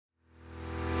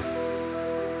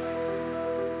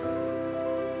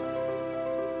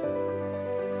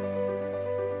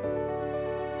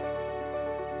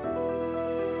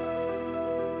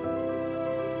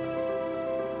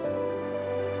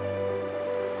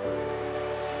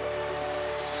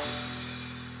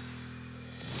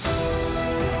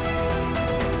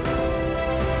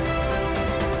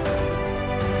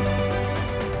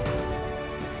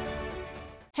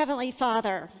Heavenly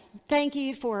Father, thank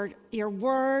you for your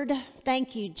word.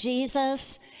 Thank you,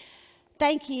 Jesus.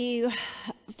 Thank you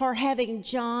for having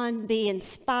John be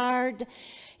inspired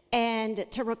and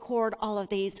to record all of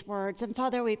these words. And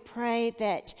Father, we pray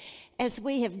that as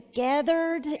we have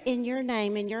gathered in your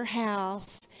name, in your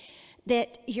house,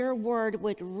 that your word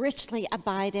would richly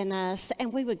abide in us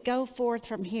and we would go forth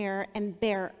from here and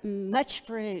bear much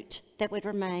fruit that would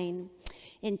remain.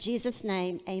 In Jesus'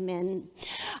 name, amen.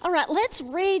 All right, let's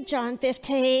read John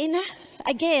 15.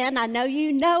 Again, I know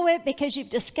you know it because you've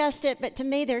discussed it, but to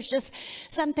me there's just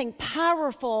something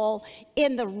powerful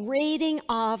in the reading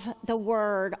of the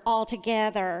word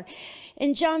altogether.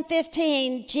 In John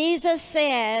 15, Jesus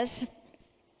says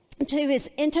to his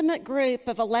intimate group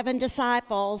of 11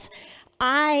 disciples,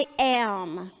 I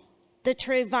am the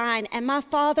true vine, and my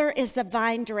Father is the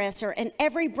vine dresser, and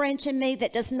every branch in me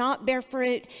that does not bear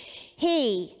fruit,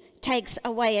 he takes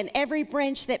away, and every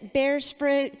branch that bears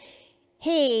fruit,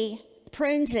 he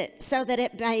prunes it so that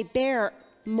it may bear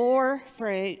more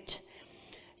fruit.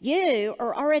 You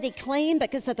are already clean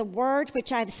because of the word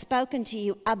which I have spoken to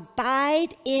you.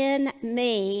 Abide in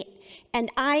me,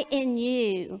 and I in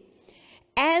you.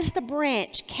 As the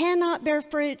branch cannot bear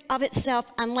fruit of itself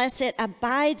unless it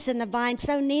abides in the vine,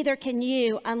 so neither can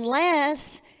you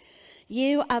unless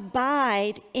you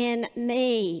abide in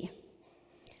me.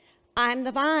 I'm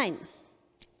the vine.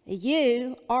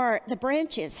 You are the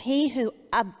branches. He who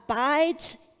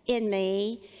abides in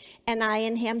me and I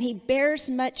in him, he bears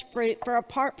much fruit, for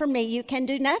apart from me you can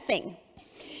do nothing.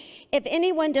 If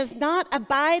anyone does not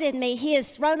abide in me, he is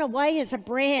thrown away as a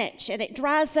branch, and it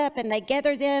dries up, and they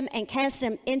gather them and cast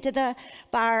them into the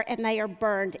fire, and they are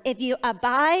burned. If you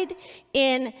abide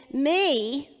in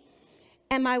me,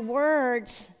 and my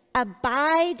words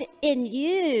abide in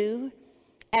you,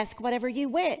 ask whatever you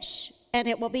wish, and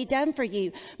it will be done for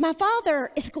you. My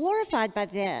Father is glorified by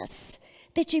this,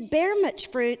 that you bear much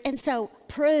fruit, and so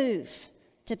prove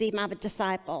to be my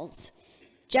disciples.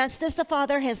 Just as the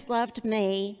Father has loved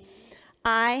me,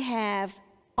 I have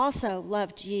also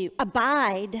loved you.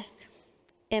 Abide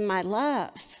in my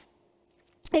love.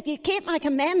 If you keep my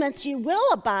commandments, you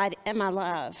will abide in my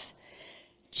love,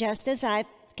 just as I've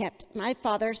kept my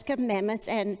Father's commandments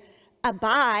and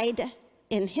abide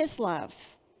in his love.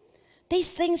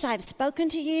 These things I've spoken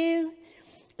to you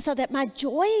so that my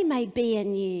joy may be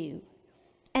in you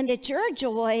and that your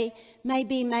joy may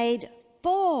be made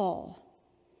full.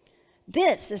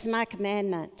 This is my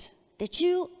commandment, that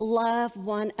you love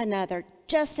one another,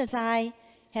 just as I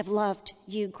have loved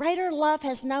you. Greater love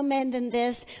has no man than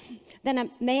this, than a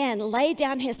man lay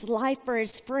down his life for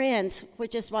his friends,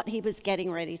 which is what he was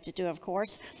getting ready to do, of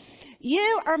course.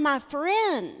 You are my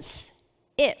friends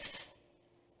if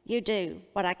you do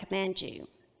what I command you.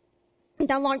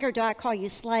 No longer do I call you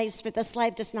slaves, for the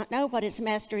slave does not know what his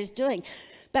master is doing.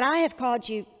 But I have called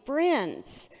you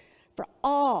friends, for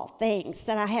all things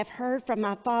that I have heard from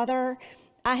my Father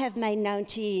I have made known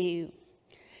to you.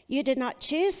 You did not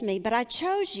choose me, but I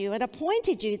chose you and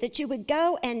appointed you that you would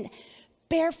go and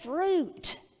bear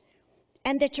fruit,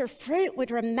 and that your fruit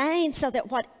would remain, so that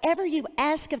whatever you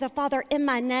ask of the Father in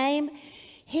my name,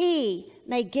 he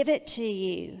may give it to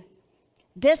you.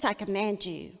 This I command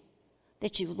you,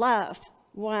 that you love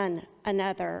one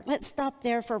another. Let's stop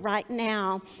there for right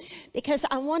now, because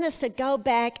I want us to go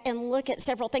back and look at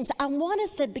several things. I want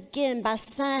us to begin by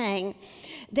saying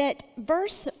that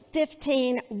verse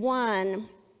 15:1,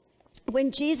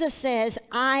 when Jesus says,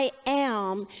 I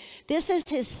am, this is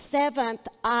his seventh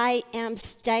I am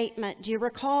statement. Do you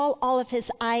recall all of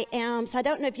his I ams? I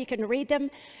don't know if you can read them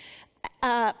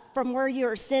from where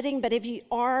you're sitting, but if you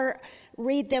are,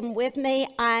 read them with me.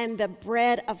 I'm the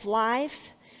bread of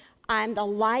life. I'm the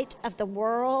light of the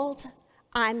world.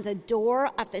 I'm the door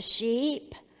of the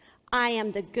sheep. I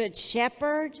am the good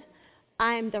shepherd.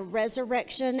 I'm the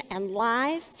resurrection and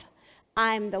life.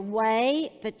 I'm the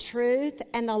way, the truth,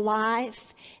 and the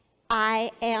life.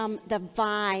 I am the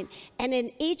vine. And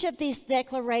in each of these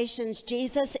declarations,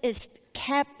 Jesus is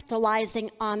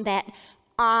capitalizing on that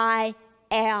I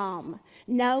am,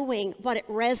 knowing what it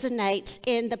resonates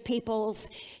in the people's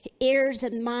ears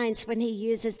and minds when he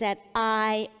uses that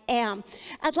I am.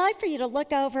 I'd like for you to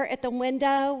look over at the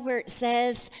window where it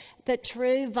says the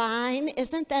true vine.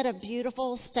 Isn't that a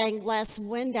beautiful stained glass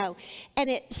window? And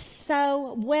it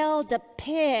so well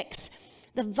depicts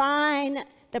the vine,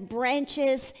 the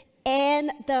branches,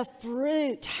 and the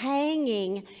fruit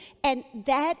hanging. And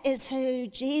that is who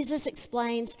Jesus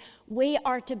explains we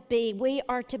are to be. We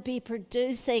are to be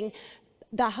producing.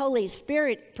 The Holy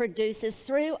Spirit produces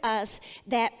through us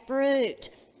that fruit.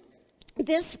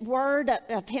 this word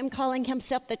of him calling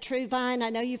himself the true vine, I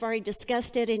know you've already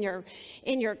discussed it in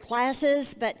your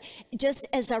classes, but just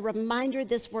as a reminder,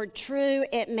 this word true,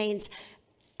 it means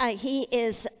he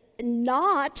is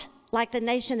not like the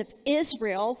nation of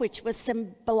Israel, which was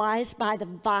symbolized by the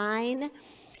vine,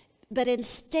 but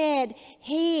instead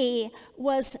he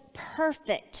was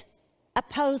perfect,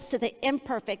 opposed to the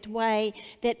imperfect way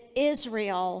that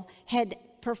Israel had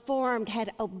performed,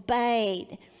 had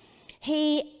obeyed.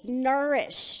 He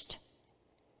nourished,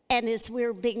 and as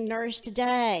we're being nourished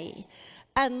today,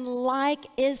 unlike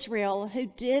Israel, who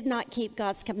did not keep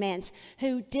God's commands,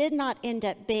 who did not end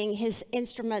up being his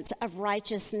instruments of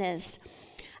righteousness.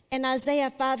 In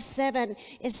Isaiah 5:7,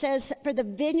 it says, "For the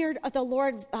vineyard of the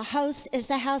Lord of hosts is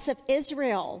the house of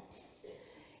Israel.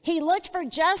 He looked for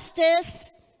justice,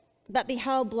 but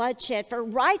behold bloodshed, for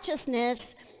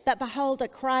righteousness, but behold a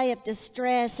cry of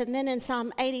distress." And then in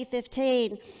Psalm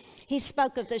 80:15, he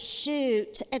spoke of the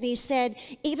shoot, and he said,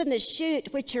 "Even the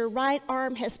shoot which your right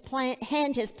hand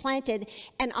has planted,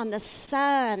 and on the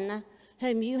son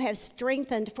whom you have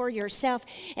strengthened for yourself."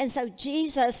 And so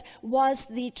Jesus was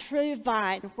the true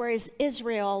vine, whereas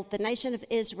Israel, the nation of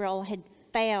Israel, had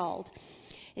failed.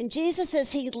 And Jesus,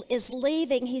 as he is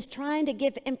leaving, he's trying to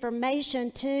give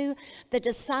information to the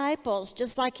disciples,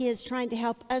 just like he is trying to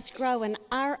help us grow in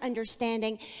our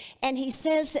understanding. And he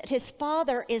says that his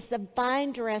Father is the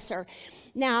vine dresser.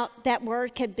 Now, that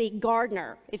word could be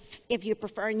gardener, if you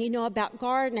prefer, and you know about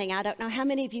gardening. I don't know how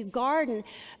many of you garden,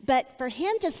 but for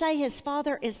him to say his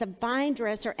Father is the vine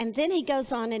dresser, and then he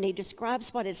goes on and he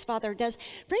describes what his Father does.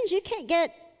 Friends, you can't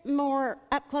get more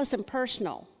up close and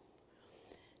personal,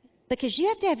 because you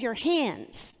have to have your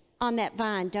hands on that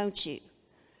vine, don't you,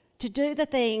 to do the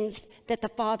things that the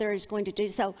Father is going to do.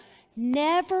 So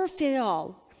never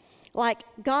feel like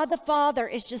God the Father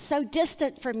is just so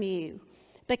distant from you,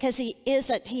 because he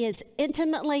isn't. He is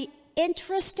intimately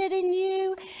interested in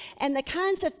you, and the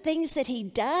kinds of things that he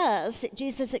does, that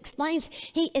Jesus explains,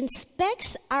 he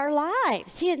inspects our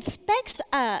lives. He inspects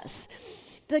us.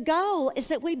 The goal is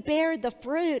that we bear the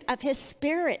fruit of his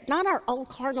Spirit, not our old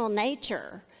carnal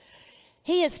nature.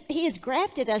 He has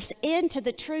grafted us into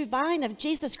the true vine of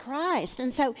Jesus Christ.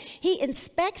 And so he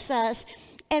inspects us.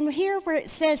 And here where it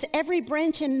says, "Every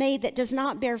branch in me that does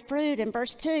not bear fruit," in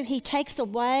verse 2, he takes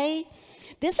away.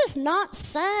 This is not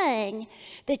saying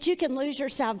that you can lose your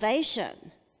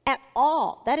salvation at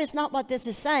all. That is not what this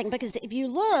is saying. Because if you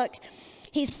look,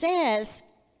 he says,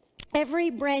 "Every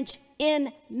branch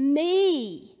in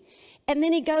me." And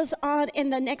then he goes on in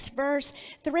the next verse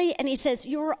 3, and he says,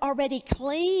 "You're already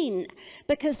clean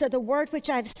because of the word which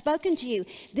I've spoken to you."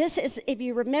 This is, if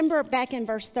you remember back in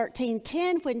verse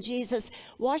 13:10, when Jesus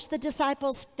washed the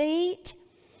disciples' feet,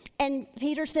 and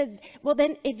Peter said, "Well,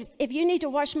 then if you need to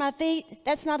wash my feet,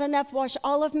 that's not enough, wash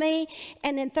all of me."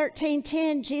 And in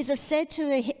 13:10, Jesus said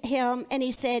to him, and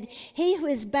he said, "He who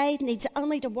is bathed needs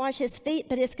only to wash his feet,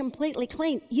 but is completely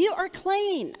clean. You are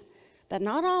clean, but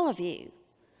not all of you."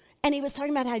 And he was talking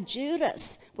about how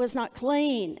Judas was not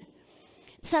clean.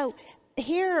 So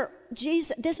here,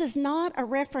 Jesus, this is not a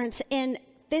reference in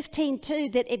 15:2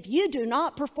 that if you do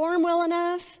not perform well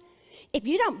enough, if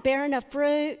you don't bear enough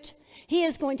fruit, he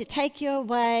is going to take you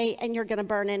away and you're going to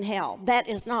burn in hell. That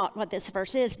is not what this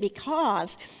verse is,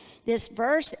 because this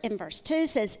verse in verse 2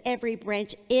 says, "Every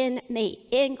branch in me,"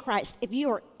 in Christ. If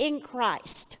you are in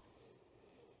Christ,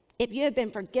 if you have been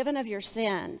forgiven of your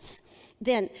sins,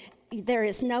 then there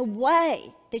is no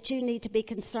way that you need to be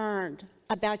concerned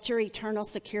about your eternal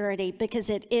security, because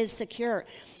it is secure.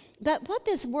 But what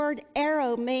this word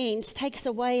arrow means, takes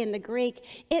away in the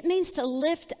Greek, it means to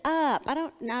lift up. I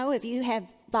don't know if you have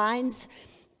vines,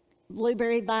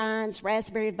 blueberry vines,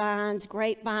 raspberry vines,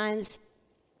 grapevines.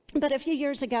 But a few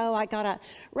years ago, I got a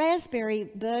raspberry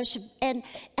bush, and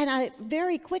I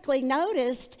very quickly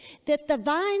noticed that the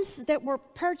vines that were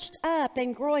perched up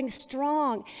and growing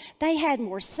strong, they had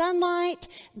more sunlight,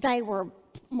 they were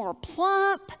more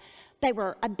plump, they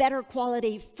were a better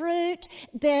quality fruit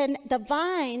than the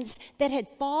vines that had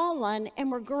fallen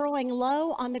and were growing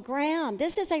low on the ground.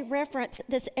 This is a reference,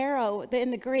 this arrow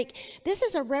in the Greek, this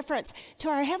is a reference to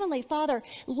our Heavenly Father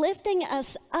lifting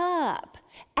us up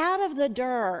out of the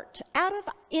dirt, out of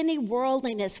any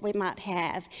worldliness we might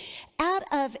have, out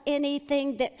of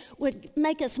anything that would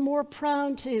make us more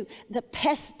prone to the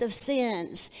pest of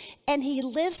sins. And he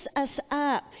lifts us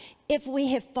up if we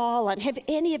have fallen. Have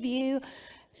any of you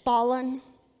fallen?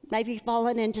 Maybe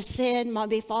fallen into sin,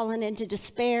 maybe fallen into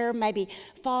despair, maybe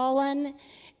fallen.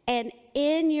 And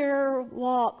in your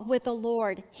walk with the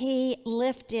Lord, he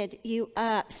lifted you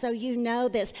up, so you know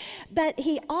this. But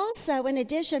he also, in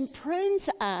addition, prunes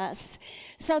us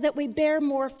so that we bear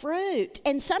more fruit.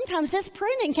 And sometimes this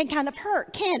pruning can kind of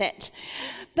hurt, can't it?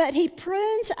 But he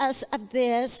prunes us of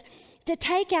this to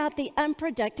take out the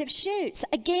unproductive shoots.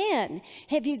 Again,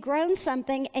 have you grown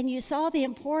something and you saw the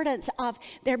importance of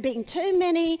there being too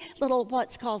many little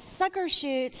what's called sucker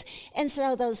shoots, and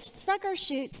so those sucker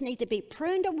shoots need to be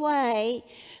pruned away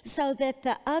so that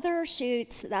the other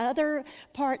shoots, the other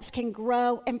parts can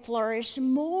grow and flourish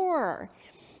more.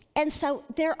 And so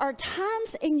there are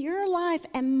times in your life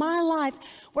and my life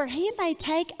where he may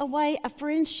take away a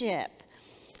friendship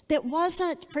that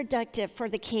wasn't productive for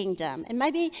the kingdom. And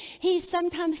maybe he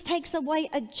sometimes takes away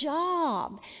a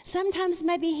job. Sometimes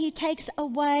maybe he takes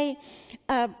away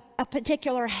a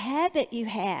particular habit you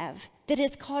have that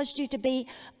has caused you to be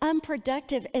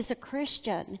unproductive as a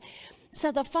Christian.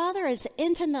 So the Father is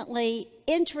intimately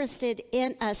interested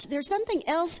in us. There's something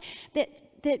else that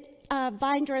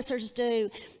vine dressers do.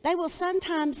 They will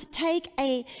sometimes take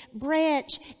a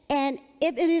branch, and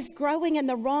if it is growing in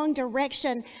the wrong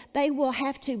direction, they will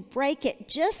have to break it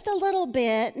just a little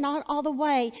bit, not all the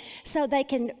way, so they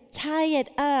can tie it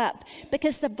up,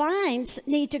 because the vines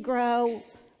need to grow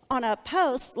on a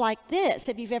post like this,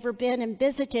 if you've ever been and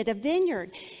visited a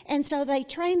vineyard. And so they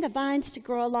train the vines to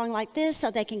grow along like this so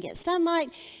they can get sunlight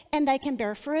and they can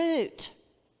bear fruit.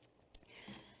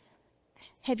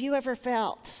 Have you ever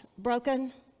felt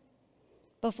broken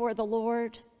before the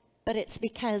Lord? But it's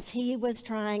because he was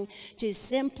trying to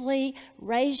simply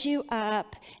raise you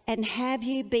up and have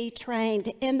you be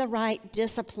trained in the right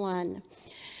discipline.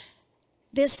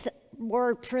 This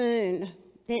word prune,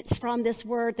 it's from this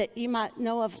word that you might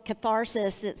know of,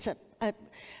 catharsis. It's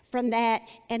from that,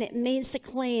 and it means to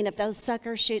clean of those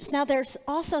sucker shoots. Now, there's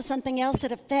also something else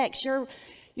that affects your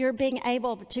being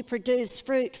able to produce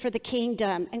fruit for the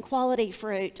kingdom, and quality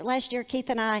fruit. Last year, Keith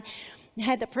and I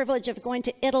had the privilege of going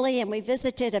to Italy, and we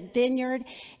visited a vineyard,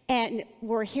 and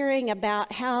we're hearing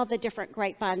about how the different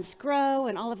grapevines grow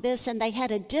and all of this, and they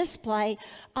had a display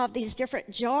of these different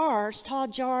jars, tall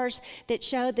jars, that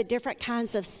showed the different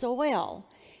kinds of soil.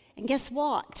 And guess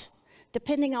what?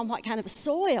 Depending on what kind of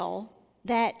soil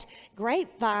that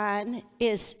grapevine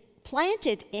is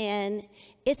planted in,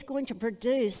 it's going to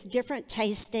produce different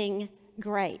tasting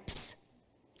grapes.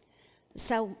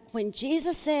 So when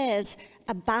Jesus says,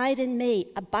 abide in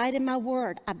me, abide in my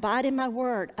word, abide in my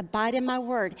word, abide in my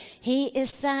word, he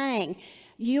is saying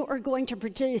you are going to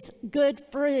produce good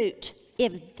fruit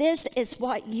if this is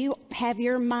what you have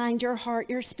your mind, your heart,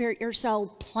 your spirit, your soul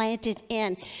planted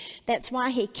in. That's why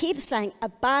he keeps saying,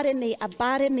 abide in me,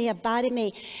 abide in me, abide in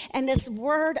me. And this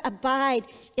word abide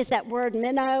is that word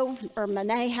meno or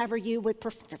mene, however you would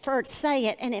prefer to say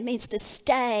it, and it means to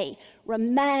stay,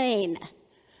 remain.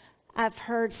 I've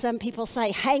heard some people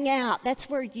say, hang out.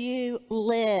 That's where you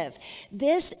live.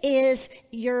 This is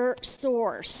your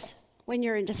source. When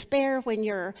you're in despair, when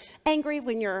you're angry,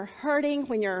 when you're hurting,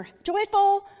 when you're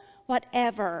joyful,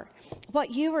 whatever.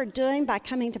 What you are doing by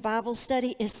coming to Bible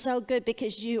study is so good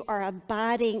because you are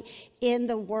abiding in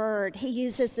the Word. He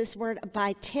uses this word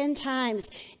abide 10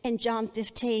 times in John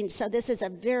 15, so this is a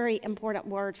very important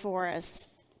word for us.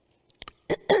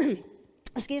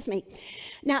 Excuse me.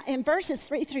 Now, in verses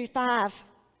 3 through 5,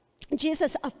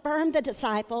 Jesus affirmed the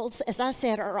disciples, as I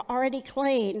said, are already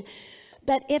clean.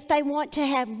 But if they want to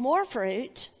have more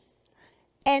fruit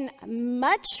and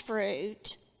much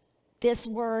fruit, this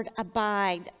word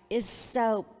abide is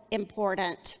so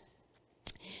important.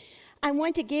 I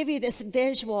want to give you this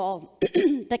visual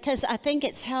because I think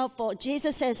it's helpful.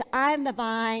 Jesus says, I am the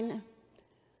vine,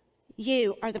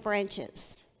 you are the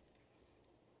branches.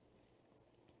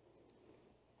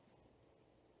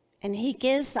 And he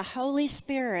gives the Holy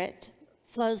Spirit,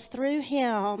 flows through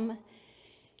him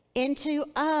into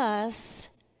us,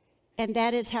 and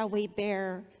that is how we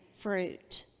bear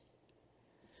fruit.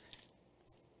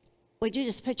 Would you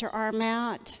just put your arm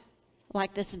out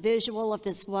like this visual of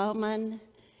this woman?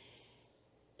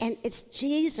 And it's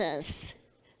Jesus'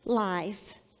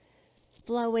 life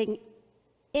flowing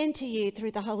into you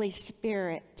through the Holy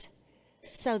Spirit,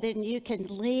 so then you can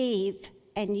leave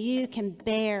and you can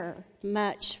bear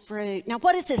much fruit. Now,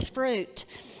 what is this fruit?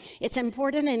 It's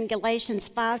important in Galatians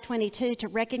 5:22 to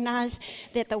recognize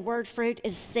that the word fruit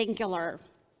is singular.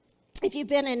 If you've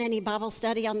been in any Bible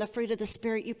study on the fruit of the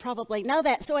Spirit, you probably know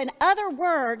that. So in other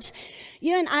words,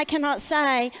 you and I cannot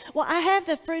say, well, I have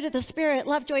the fruit of the Spirit,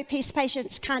 love, joy, peace,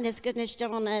 patience, kindness, goodness,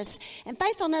 gentleness, and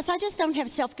faithfulness. I just don't have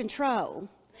self-control.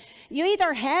 You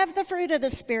either have the fruit of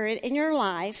the Spirit in your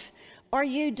life or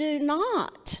you do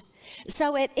not.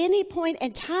 So at any point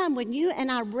in time when you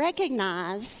and I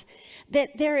recognize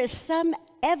that there is some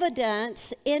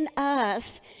evidence in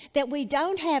us that we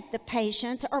don't have the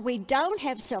patience, or we don't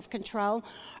have self-control,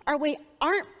 or we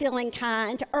aren't feeling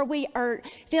kind, or we are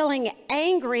feeling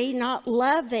angry, not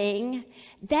loving,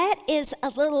 that is a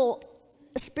little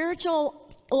spiritual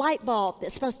light bulb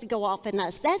that's supposed to go off in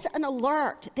us. That's an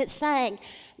alert that's saying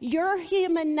your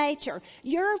human nature,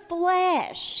 your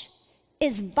flesh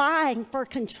is vying for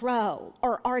control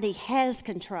or already has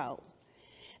control.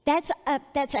 That's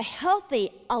a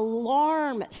healthy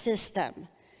alarm system.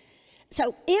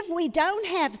 So if we don't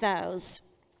have those,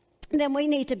 then we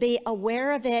need to be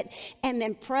aware of it and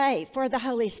then pray for the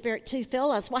Holy Spirit to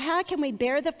fill us. Well, how can we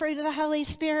bear the fruit of the Holy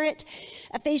Spirit?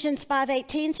 Ephesians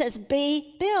 5:18 says,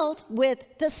 be filled with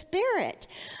the Spirit.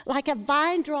 Like a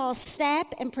vine draws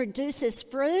sap and produces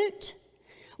fruit,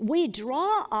 we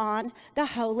draw on the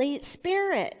Holy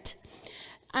Spirit.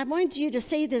 I wanted you to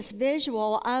see this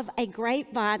visual of a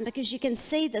grapevine because you can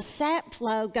see the sap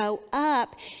flow go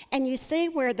up, and you see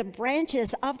where the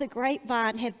branches of the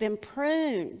grapevine have been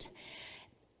pruned.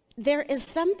 There is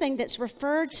something that's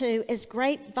referred to as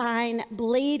grapevine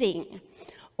bleeding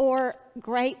or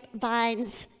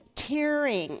grapevines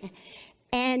tearing.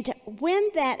 And when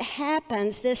that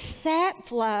happens, this sap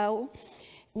flow,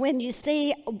 when you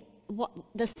see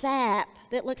the sap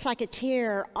that looks like a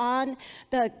tear on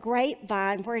the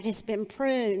grapevine where it has been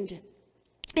pruned,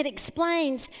 it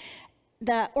explains,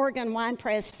 the Oregon Wine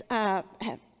Press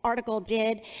article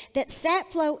did, that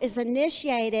sap flow is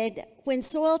initiated when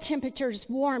soil temperatures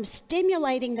warm,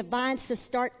 stimulating the vines to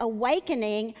start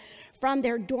awakening from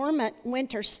their dormant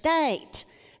winter state.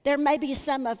 There may be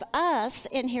some of us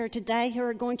in here today who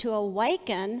are going to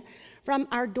awaken from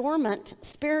our dormant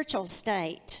spiritual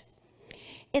state.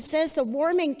 It says the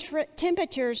warming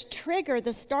temperatures trigger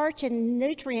the starch and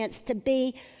nutrients to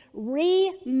be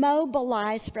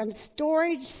remobilized from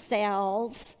storage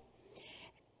cells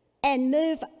and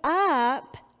move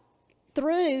up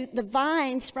through the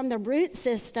vines from the root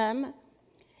system.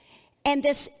 And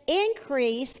this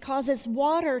increase causes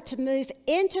water to move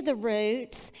into the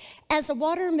roots. As the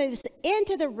water moves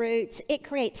into the roots, it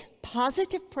creates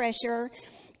positive pressure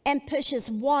and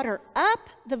pushes water up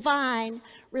the vine,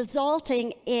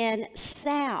 resulting in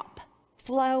sap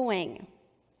flowing.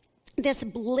 This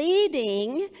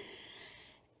bleeding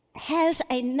has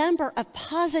a number of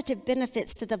positive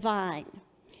benefits to the vine.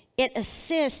 It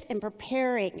assists in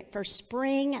preparing for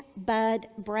spring, bud,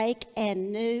 break,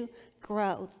 and new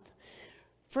growth.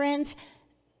 Friends,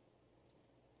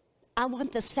 I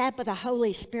want the sap of the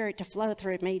Holy Spirit to flow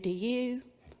through me. Do you?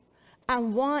 I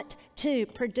want to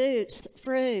produce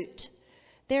fruit.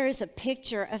 There is a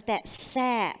picture of that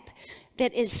sap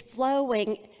that is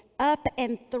flowing up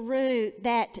and through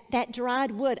that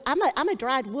dried wood. I'm a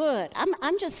dried wood. I'm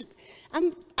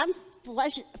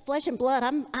flesh and blood.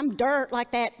 I'm dirt,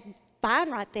 like that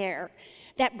vine right there,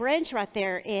 that branch right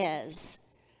there is.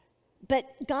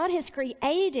 But God has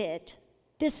created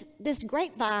this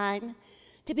grapevine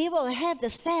to be able to have the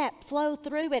sap flow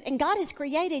through it. And God has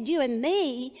created you and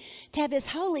me to have His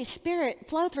Holy Spirit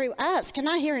flow through us. Can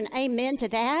I hear an amen to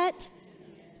that?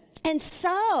 And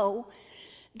so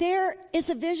there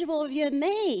is a visual of you and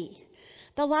me.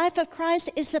 The life of Christ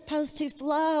is supposed to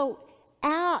flow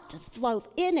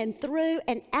in and through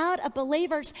and out of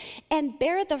believers and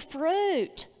bear the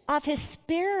fruit of His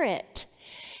Spirit.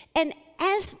 And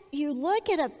as you look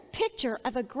at a picture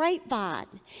of a grapevine,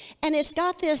 and it's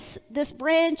got this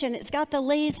branch and it's got the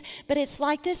leaves, but it's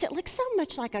like this, it looks so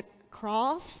much like a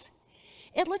cross.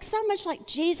 It looks so much like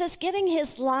Jesus giving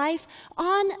His life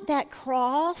on that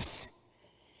cross.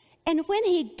 And when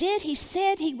He did, He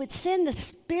said He would send the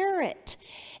Spirit.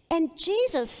 And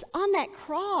Jesus on that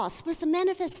cross was a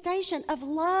manifestation of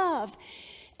love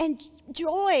and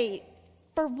joy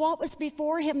for what was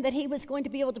before Him, that He was going to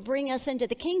be able to bring us into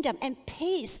the kingdom. And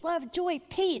peace, love, joy,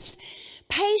 peace,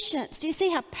 patience. Do you see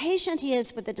how patient He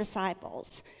is with the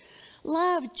disciples?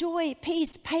 Love, joy,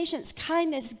 peace, patience,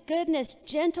 kindness, goodness,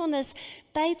 gentleness,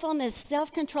 faithfulness,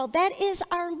 self-control. That is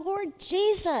our Lord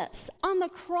Jesus on the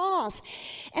cross.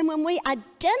 And when we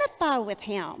identify with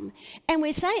Him and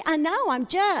we say, I know I'm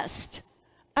just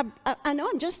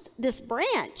this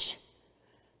branch.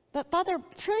 But Father,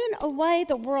 prune away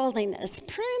the worldliness,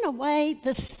 prune away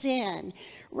the sin.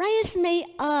 Raise me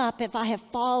up if I have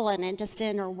fallen into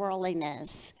sin or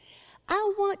worldliness.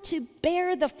 I want to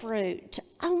bear the fruit.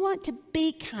 I want to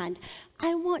be kind.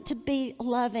 I want to be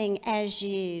loving as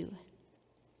you.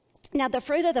 Now, the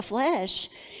fruit of the flesh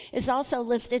is also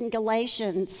listed in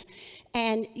Galatians,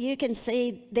 and you can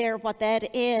see there what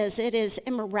that is. It is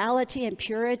immorality,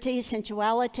 impurity,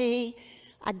 sensuality,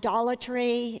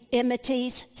 idolatry,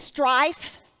 enmities,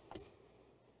 strife.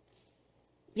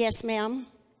 Yes, ma'am.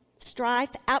 Strife,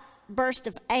 outburst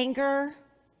of anger,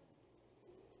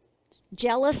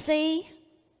 jealousy,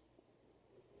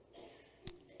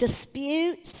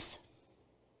 disputes.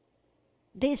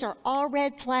 These are all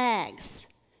red flags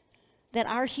that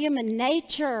our human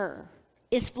nature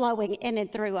is flowing in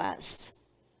and through us.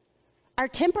 Our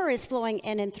temper is flowing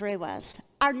in and through us.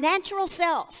 Our natural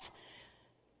self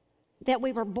that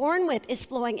we were born with is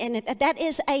flowing in. That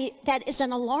is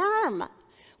an alarm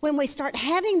when we start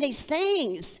having these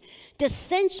things,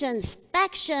 dissensions,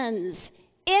 factions,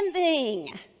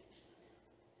 envying.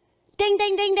 Ding,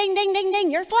 ding, ding, ding, ding, ding,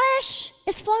 ding. Your flesh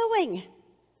is flowing.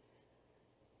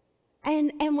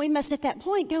 And we must at that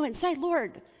point go and say,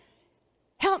 Lord,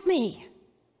 help me.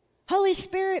 Holy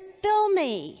Spirit, fill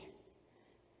me.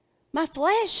 My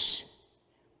flesh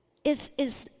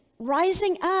is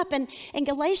rising up. And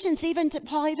Galatians,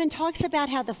 Paul even talks about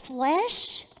how the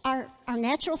flesh, our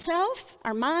natural self,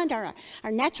 our mind, our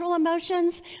natural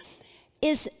emotions,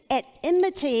 is at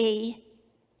enmity.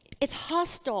 It's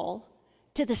hostile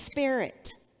to the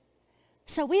Spirit.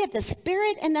 So we have the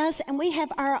Spirit in us, and we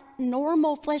have our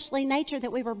normal fleshly nature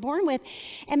that we were born with.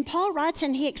 And Paul writes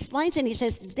and he explains and he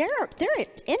says, they're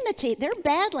at enmity, they're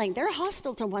battling, they're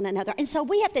hostile to one another. And so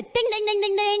we have to ding, ding, ding,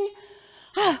 ding, ding.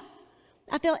 Oh,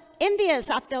 I feel envious,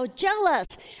 I feel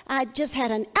jealous. I just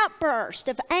had an outburst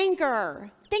of anger.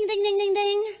 Ding, ding, ding, ding,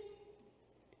 ding.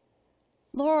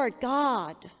 Lord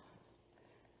God,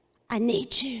 I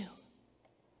need you.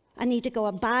 I need to go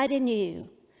abide in you.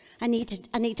 I need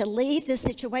to leave this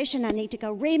situation. I need to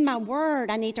go read my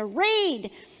word. I need to read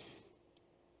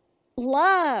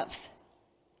love.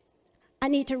 I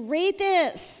need to read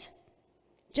this.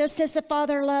 Just as the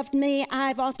Father loved me,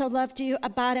 I've also loved you.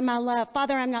 Abide in my love.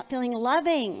 Father, I'm not feeling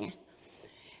loving.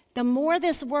 The more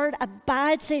this word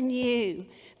abides in you,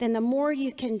 then the more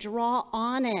you can draw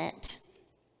on it.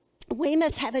 We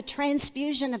must have a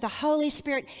transfusion of the Holy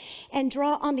Spirit and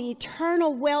draw on the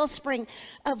eternal wellspring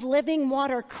of living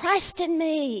water, Christ in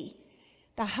me,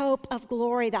 the hope of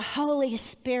glory, the Holy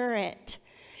Spirit.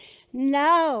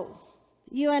 No,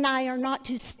 you and I are not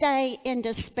to stay in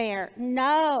despair.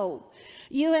 No,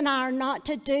 you and I are not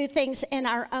to do things in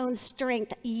our own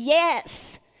strength.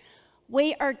 Yes,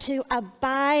 we are to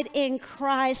abide in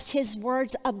Christ. His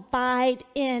words abide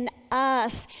in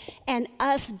us, and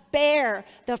us bear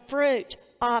the fruit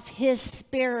of his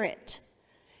Spirit.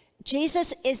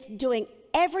 Jesus is doing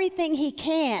everything he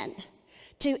can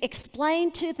to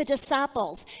explain to the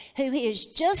disciples who he has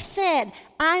just said,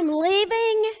 I'm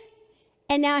leaving,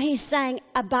 and now he's saying,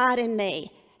 abide in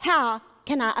me. How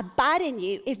can I abide in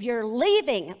you? If you're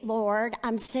leaving, Lord,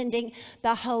 I'm sending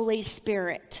the Holy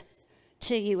Spirit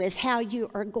to you, is how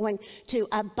you are going to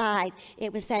abide.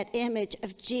 It was that image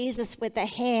of Jesus with the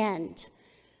hand,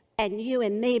 and you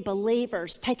and me,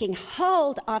 believers, taking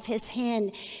hold of his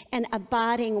hand and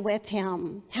abiding with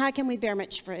him. How can we bear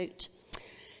much fruit?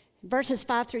 Verses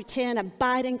 5 through 10,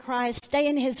 abide in Christ, stay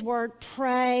in his word,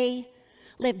 pray,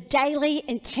 live daily,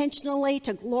 intentionally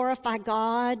to glorify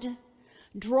God,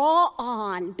 draw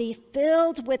on, be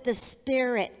filled with the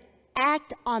Spirit,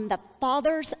 act on the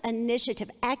Father's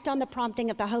initiative, act on the prompting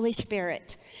of the Holy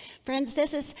Spirit. Friends,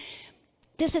 this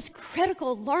is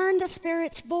critical. Learn the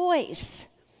Spirit's voice.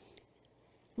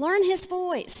 Learn his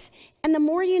voice. And the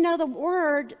more you know the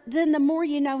word, then the more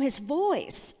you know his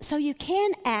voice. So you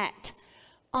can act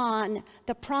on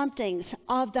the promptings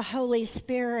of the Holy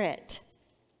Spirit.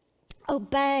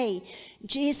 Obey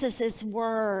Jesus'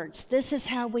 words. This is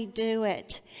how we do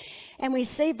it. And we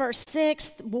see verse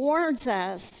 6 warns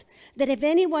us that if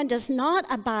anyone does not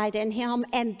abide in him,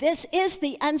 and this is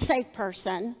the unsaved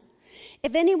person,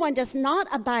 if anyone does not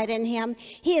abide in him,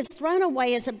 he is thrown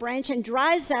away as a branch and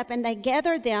dries up, and they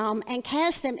gather them and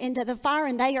cast them into the fire,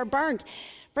 and they are burned.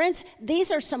 Friends,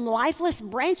 these are some lifeless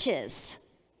branches.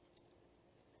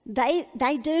 They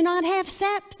do not have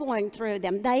sap flowing through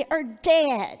them. They are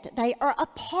dead. They are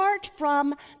apart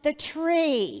from the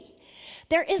tree.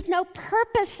 There is no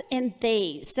purpose in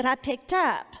these that I picked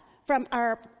up from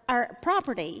our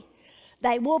property.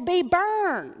 They will be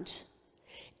burned.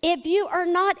 If you are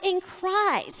not in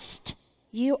Christ,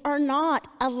 you are not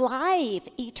alive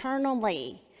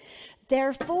eternally.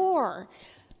 Therefore,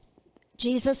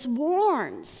 Jesus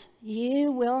warns,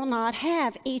 you will not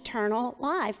have eternal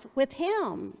life with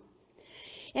him.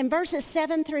 In verses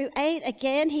 7 through 8,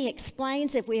 again, he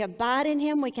explains if we abide in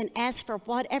him, we can ask for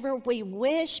whatever we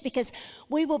wish, because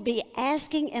we will be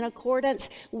asking in accordance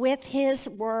with his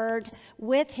word,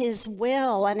 with his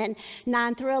will. And in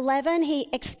 9 through 11, he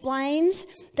explains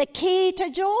the key to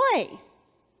joy.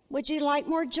 Would you like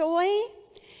more joy?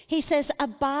 He says,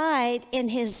 abide in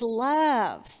his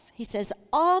love. He says,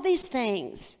 all these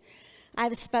things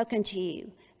I've spoken to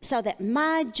you, so that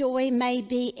my joy may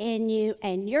be in you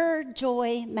and your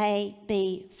joy may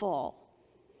be full.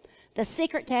 The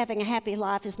secret to having a happy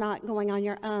life is not going on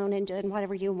your own and doing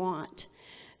whatever you want.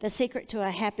 The secret to a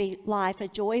happy life, a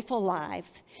joyful life,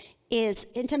 is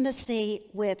intimacy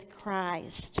with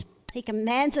Christ. He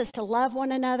commands us to love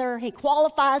one another. He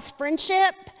qualifies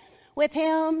friendship with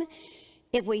him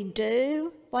if we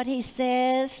do what he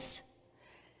says,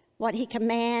 what he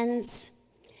commands.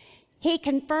 He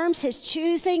confirms his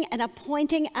choosing and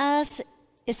appointing us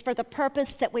is for the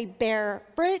purpose that we bear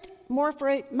fruit, more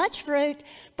fruit, much fruit,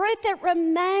 fruit that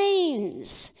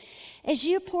remains. As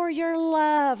you pour your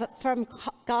love from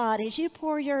God, as you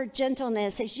pour your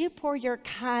gentleness, as you pour your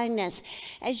kindness,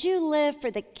 as you live for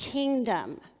the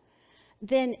kingdom,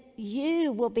 then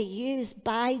you will be used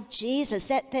by Jesus.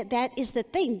 That is the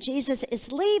thing. Jesus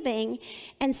is leaving,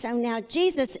 and so now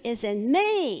Jesus is in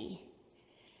me.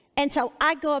 And so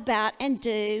I go about and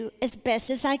do as best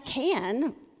as I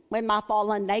can when my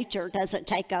fallen nature doesn't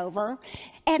take over.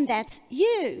 And that's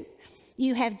you.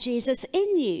 You have Jesus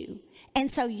in you. And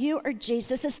so you are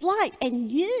Jesus' light. And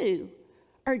you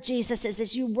are Jesus's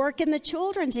as you work in the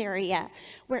children's area,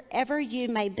 wherever you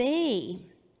may be.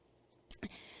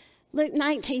 Luke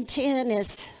 19:10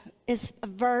 is a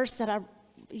verse that I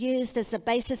used as the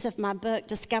basis of my book,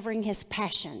 Discovering His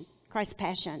Passion, Christ's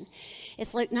Passion.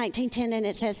 It's Luke 19:10, and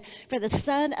it says, "For the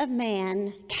Son of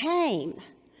Man came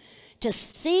to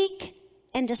seek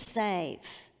and to save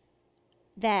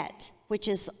that which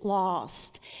is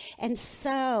lost." And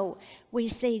so we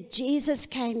see Jesus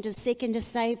came to seek and to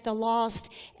save the lost,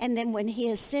 and then when he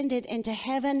ascended into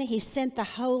heaven, he sent the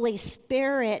Holy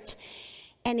Spirit.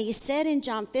 And he said in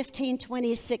John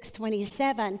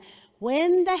 15:26-27,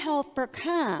 "When the Helper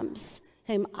comes,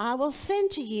 whom I will send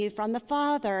to you from the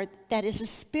Father, that is the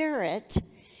Spirit,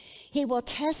 he will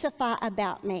testify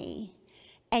about me,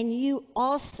 and you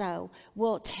also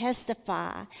will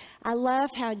testify." I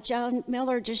love how Joan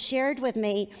Miller just shared with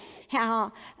me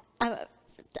how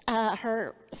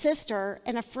her sister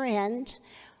and a friend,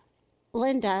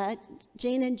 Linda,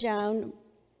 Jean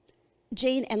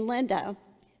and Linda,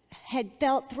 had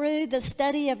felt through the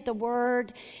study of the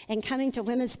Word and coming to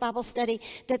women's Bible study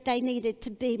that they needed to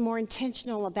be more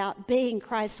intentional about being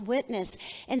Christ's witness.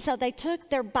 And so they took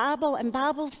their Bible and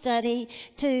Bible study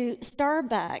to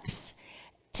Starbucks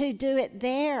to do it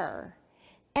there.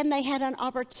 And they had an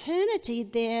opportunity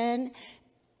then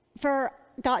for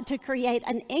God to create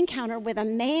an encounter with a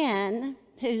man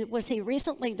who was he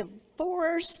recently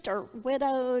divorced or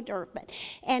widowed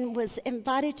and was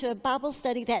invited to a Bible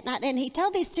study that night. And he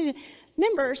told these two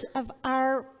members of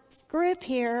our group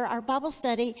here, our Bible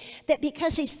study, that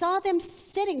because he saw them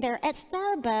sitting there at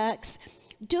Starbucks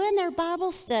doing their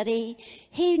Bible study,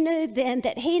 he knew then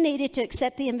that he needed to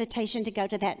accept the invitation to go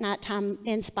to that nighttime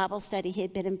men's Bible study he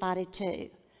had been invited to.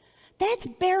 That's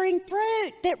bearing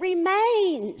fruit that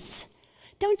remains.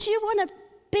 Don't you want to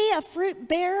be a fruit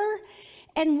bearer?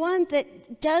 And one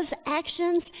that does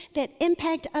actions that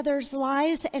impact others'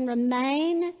 lives and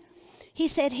remain? He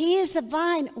said, he is the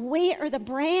vine, we are the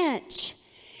branch.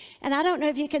 And I don't know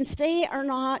if you can see or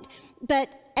not, but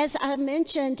as I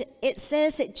mentioned, it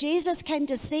says that Jesus came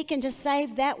to seek and to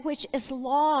save that which is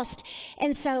lost.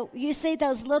 And so you see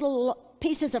those little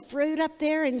pieces of fruit up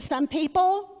there in some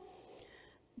people?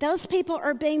 Those people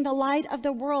are being the light of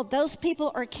the world. Those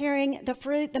people are carrying the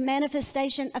fruit, the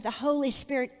manifestation of the Holy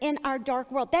Spirit in our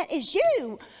dark world. That is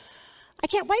you. I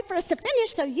can't wait for us to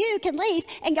finish so you can leave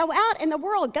and go out in the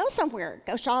world. Go somewhere.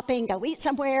 Go shopping. Go eat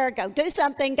somewhere. Go do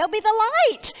something. Go be the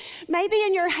light. Maybe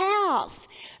in your house.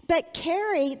 But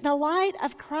carry the light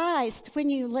of Christ when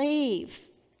you leave.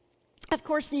 Of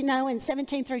course, you know, in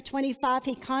 17-25,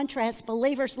 he contrasts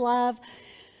believers' love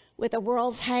with the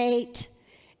world's hate.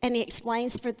 And he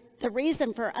explains for the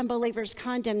reason for unbelievers'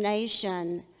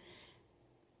 condemnation.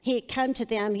 He had come to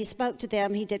them, he spoke to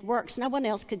them, he did works no one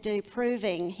else could do,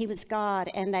 proving he was God,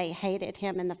 and they hated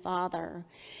him and the Father.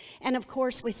 And of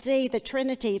course, we see the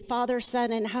Trinity, Father,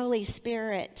 Son, and Holy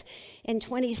Spirit in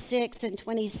 26 and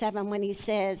 27 when he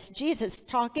says, Jesus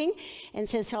talking, and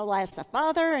says he'll ask the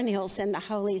Father and he'll send the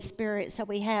Holy Spirit. So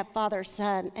we have Father,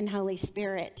 Son, and Holy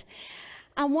Spirit.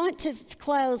 I want to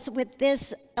close with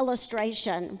this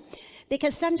illustration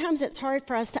because sometimes it's hard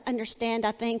for us to understand,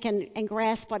 I think, and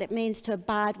grasp what it means to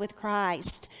abide with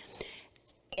Christ.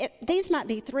 These might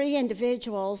be three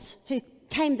individuals who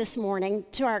came this morning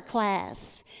to our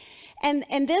class. And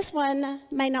this one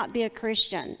may not be a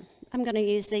Christian. I'm going to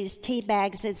use these tea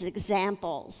bags as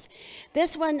examples.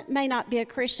 This one may not be a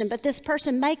Christian, but this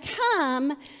person may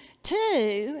come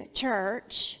to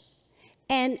church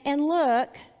and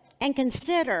look and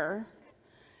consider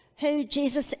who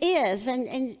Jesus is,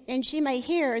 and she may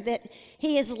hear that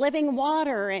he is living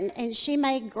water, and she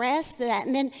may grasp that.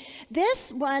 And then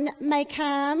this one may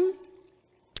come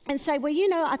and say, well,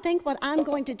 I think what I'm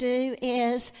going to do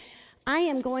is I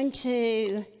am going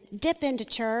to dip into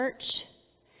church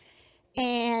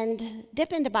and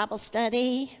dip into Bible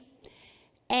study,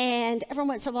 and every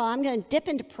once in a while I'm going to dip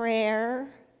into prayer,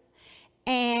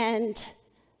 and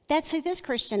that's who this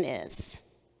Christian is.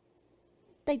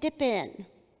 They dip in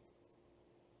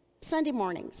Sunday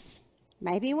mornings,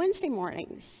 maybe Wednesday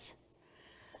mornings.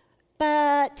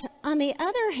 But on the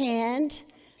other hand,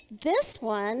 this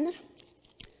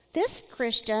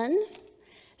Christian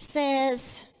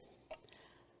says,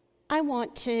 I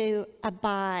want to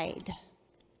abide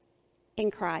in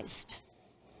Christ.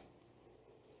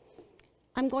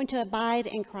 I'm going to abide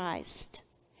in Christ.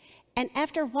 And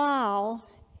after a while,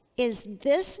 is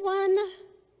this one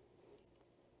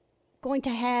going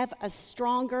to have a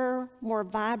stronger, more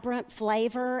vibrant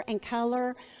flavor and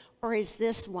color, or is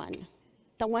this one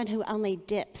the one who only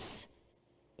dips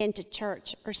into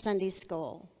church or Sunday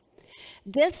school?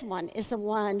 This one is the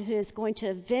one who is going to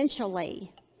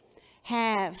eventually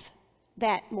have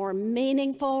that more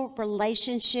meaningful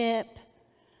relationship,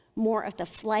 more of the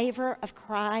flavor of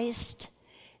Christ,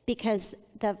 because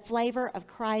the flavor of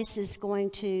Christ is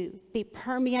going to be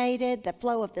permeated. The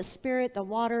flow of the Spirit, the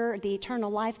water, the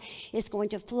eternal life is going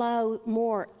to flow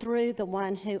more through the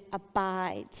one who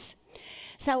abides.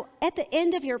 So at the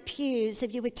end of your pews,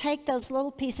 if you would take those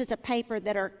little pieces of paper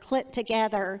that are clipped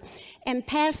together and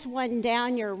pass one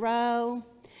down your row,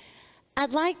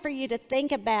 I'd like for you to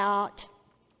think about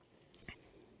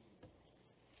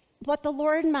what the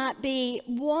Lord might be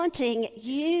wanting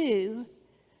you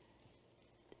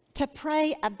to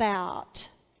pray about.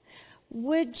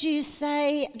 Would you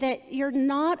say that you're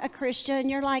not a Christian?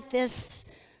 You're like this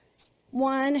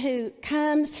one who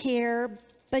comes here,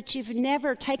 but you've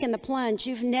never taken the plunge.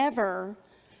 You've never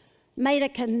made a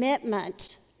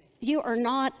commitment. You are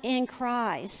not in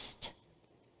Christ.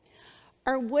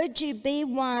 Or would you be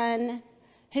one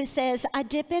who says, I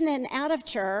dip in and out of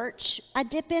church, I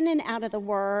dip in and out of the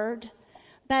Word,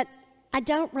 but I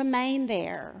don't remain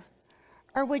there?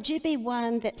 Or would you be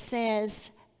one that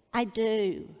says, I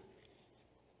do?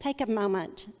 Take a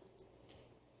moment.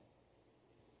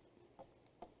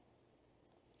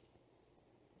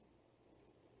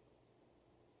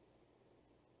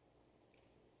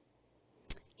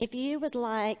 If you would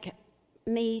like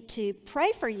me to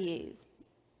pray for you,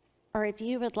 or if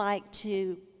you would like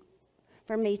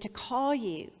for me to call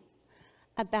you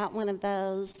about one of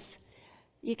those,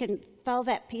 you can fold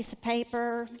that piece of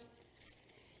paper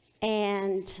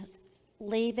and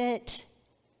leave it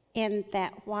in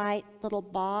that white little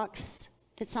box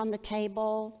that's on the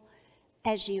table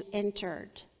as you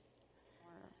entered.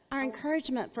 Our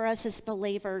encouragement for us as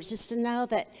believers is to know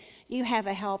that you have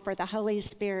a helper, the Holy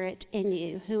Spirit in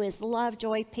you, who is love,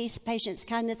 joy, peace, patience,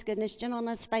 kindness, goodness,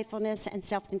 gentleness, faithfulness, and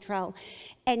self-control.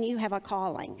 And you have a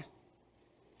calling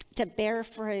to bear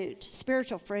fruit,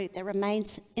 spiritual fruit that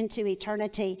remains into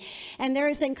eternity. And there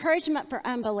is encouragement for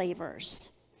unbelievers.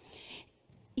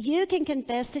 You can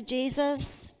confess to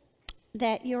Jesus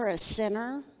that you're a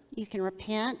sinner. You can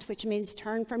repent, which means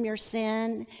turn from your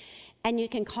sin, and you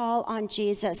can call on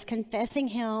Jesus, confessing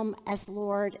him as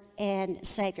Lord and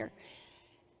Savior.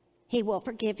 He will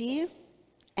forgive you,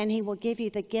 and he will give you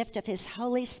the gift of his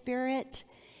Holy Spirit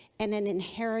and an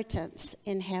inheritance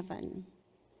in heaven.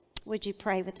 Would you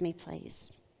pray with me,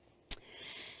 please?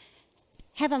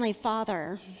 Heavenly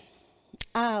Father,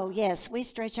 oh yes, we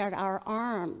stretch out our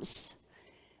arms.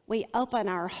 We open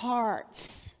our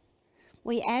hearts.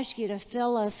 We ask you to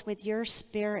fill us with your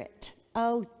Spirit.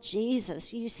 Oh,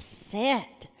 Jesus, you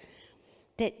said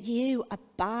that you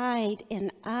abide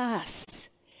in us.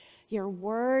 Your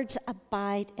words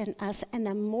abide in us. And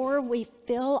the more we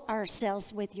fill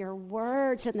ourselves with your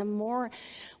words, and the more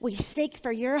we seek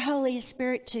for your Holy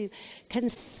Spirit to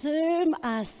consume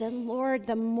us, then, Lord,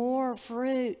 the more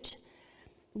fruit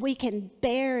we can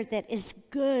bear that is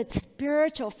good,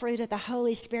 spiritual fruit of the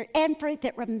Holy Spirit, and fruit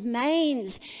that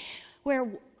remains, where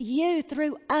you,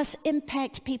 through us,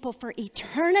 impact people for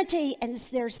eternity, and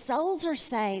their souls are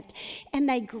saved, and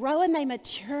they grow and they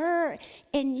mature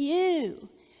in you.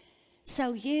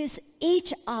 So use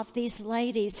each of these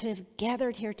ladies who have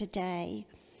gathered here today.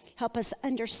 Help us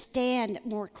understand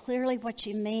more clearly what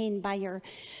you mean by your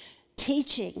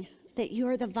teaching, that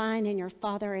you're the vine and your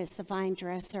Father is the vine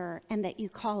dresser, and that you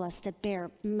call us to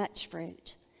bear much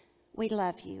fruit. We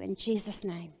love you. In Jesus'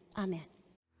 name, amen.